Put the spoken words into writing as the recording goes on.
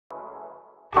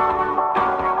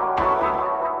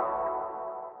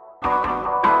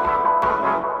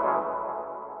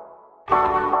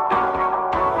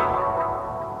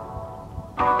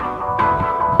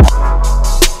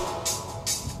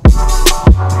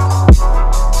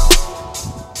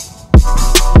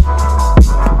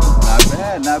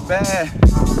bad.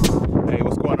 Hey,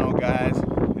 what's going on, guys?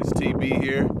 It's TB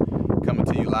here, coming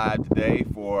to you live today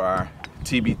for our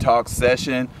TB Talk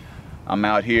session. I'm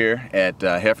out here at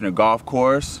Hefner Golf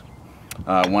Course,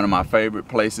 one of my favorite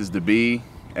places to be.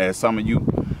 As some of you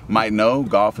might know,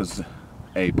 golf is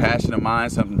a passion of mine,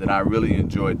 something that I really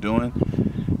enjoy doing.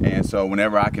 And so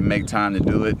whenever I can make time to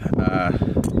do it,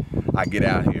 I get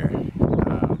out here.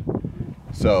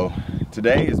 So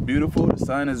today is beautiful, the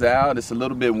sun is out, it's a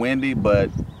little bit windy, but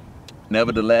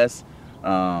nevertheless,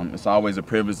 it's always a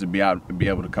privilege to be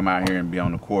able to come out here and be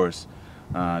on the course,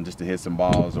 just to hit some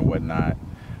balls or whatnot.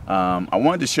 I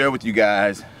wanted to share with you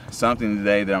guys something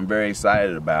today that I'm very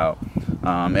excited about.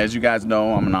 As you guys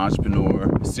know, I'm an entrepreneur,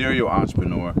 a serial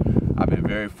entrepreneur. I've been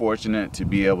very fortunate to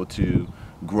be able to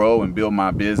grow and build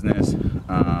my business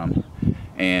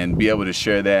and be able to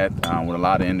share that with a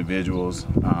lot of individuals.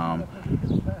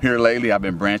 Here lately, I've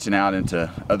been branching out into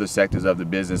other sectors of the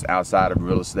business outside of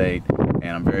real estate,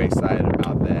 and I'm very excited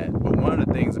about that. But one of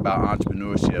the things about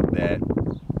entrepreneurship that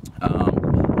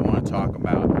I want to talk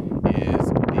about is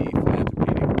the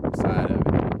philanthropic side of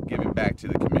it, giving back to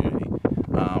the community.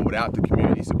 Without the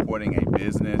community supporting a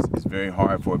business, it's very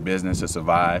hard for a business to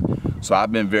survive. So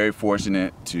I've been very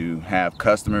fortunate to have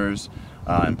customers,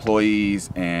 employees,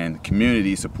 and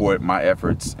community support my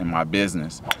efforts in my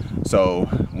business. So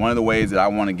one of the ways that I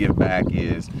want to give back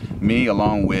is me,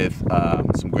 along with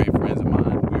some great friends of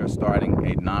mine, we are starting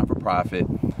a non-for-profit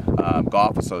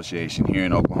golf association here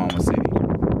in Oklahoma City.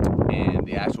 And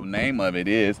the actual name of it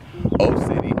is O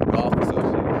City Golf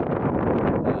Association.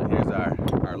 Here's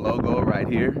our logo right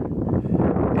here.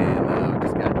 And we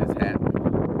just got this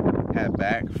hat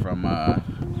back from a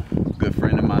good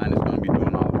friend of mine that's going to be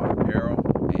doing all of our apparel.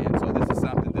 And so this is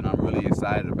something that I'm really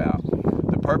excited about.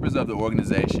 The purpose of the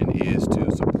organization is to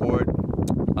support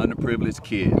underprivileged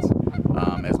kids.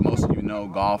 As most of you know,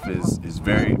 golf is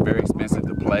very, very expensive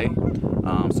to play.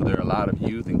 So there are a lot of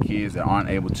youth and kids that aren't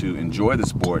able to enjoy the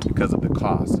sport because of the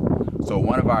cost. So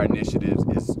one of our initiatives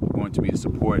is going to be to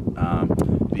support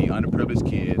the underprivileged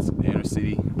kids, the inner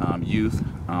city youth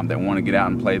that want to get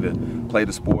out and play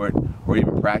the sport or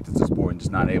even practice the sport and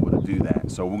just not able to do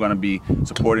that. So we're going to be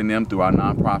supporting them through our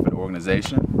nonprofit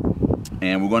organization,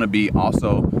 and we're going to be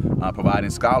also providing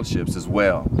scholarships as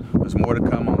well. There's more to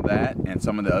come on that and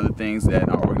some of the other things that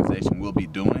our organization will be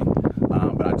doing,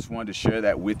 but I just wanted to share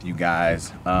that with you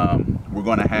guys. We're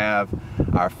going to have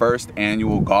our first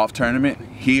annual golf tournament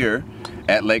here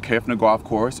at Lake Hefner Golf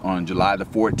Course on July the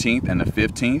 14th and the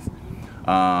 15th.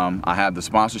 I have the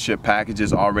sponsorship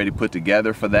packages already put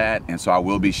together for that, and so I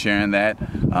will be sharing that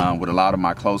with a lot of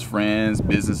my close friends,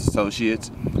 business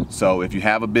associates. So if you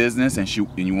have a business and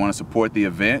you want to support the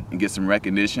event and get some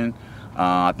recognition,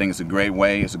 I think it's a great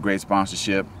way, it's a great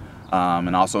sponsorship,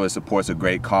 and also it supports a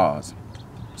great cause.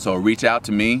 So reach out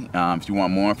to me if you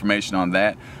want more information on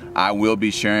that. I will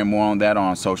be sharing more on that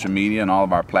on social media and all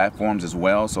of our platforms as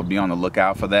well, so be on the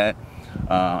lookout for that.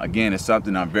 Again, it's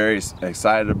something I'm very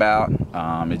excited about.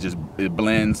 It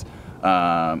blends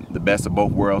the best of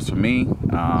both worlds for me.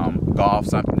 Golf,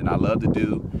 something that I love to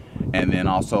do, and then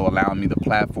also allowing me the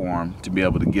platform to be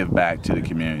able to give back to the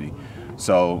community.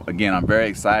 So again, I'm very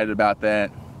excited about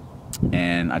that,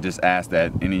 and I just ask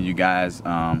that any of you guys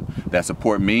that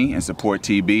support me and support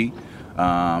TB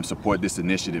support this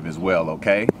initiative as well,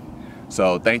 okay?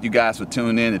 So thank you guys for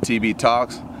tuning in to TB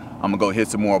Talks. I'm gonna go hit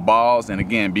some more balls, and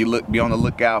again, be on the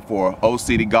lookout for O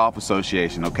City Golf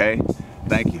Association, okay?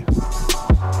 Thank you.